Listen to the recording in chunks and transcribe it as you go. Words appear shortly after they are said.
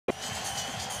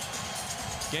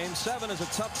Game 7 is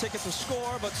a tough ticket to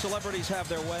score, but celebrities have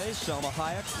their way. Selma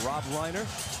Hayek, Rob Reiner,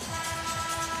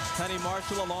 Penny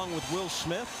Marshall along with Will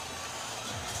Smith,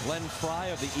 Glenn Fry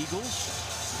of the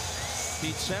Eagles,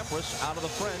 Pete Sampras out of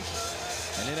the French,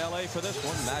 and in LA for this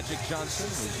one, Magic Johnson,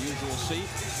 his usual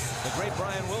seat. The great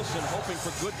Brian Wilson hoping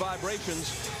for good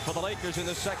vibrations for the Lakers in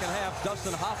the second half.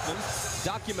 Dustin Hoffman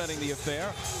documenting the affair.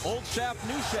 Old Shaft,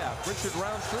 new Shaft, Richard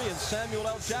Roundtree and Samuel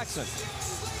L. Jackson.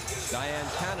 Diane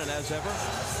Cannon as ever,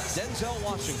 Denzel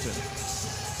Washington,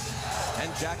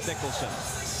 and Jack Nicholson.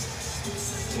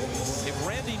 If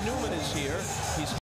Randy Newman is here, he's